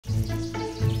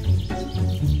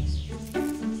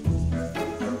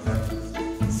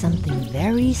Something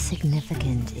very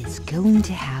significant is going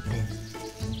to happen.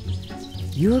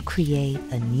 You'll create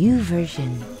a new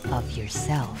version of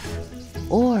yourself.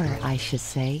 Or I should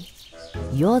say,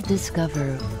 you'll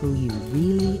discover who you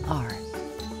really are.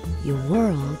 Your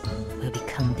world will be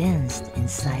condensed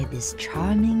inside this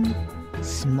charming,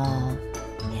 small,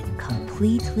 and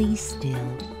completely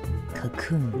still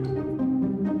cocoon.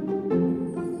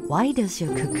 Why does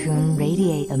your cocoon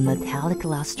radiate a metallic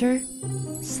luster?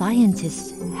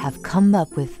 Scientists have come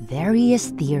up with various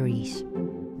theories.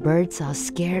 Birds are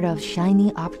scared of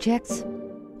shiny objects,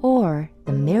 or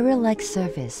the mirror-like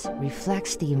surface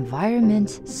reflects the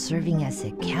environment, serving as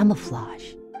a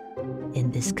camouflage.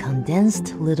 In this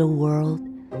condensed little world,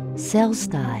 cells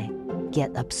die,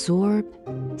 get absorbed,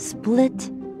 split,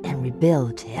 and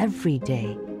rebuilt every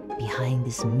day behind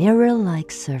this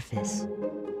mirror-like surface.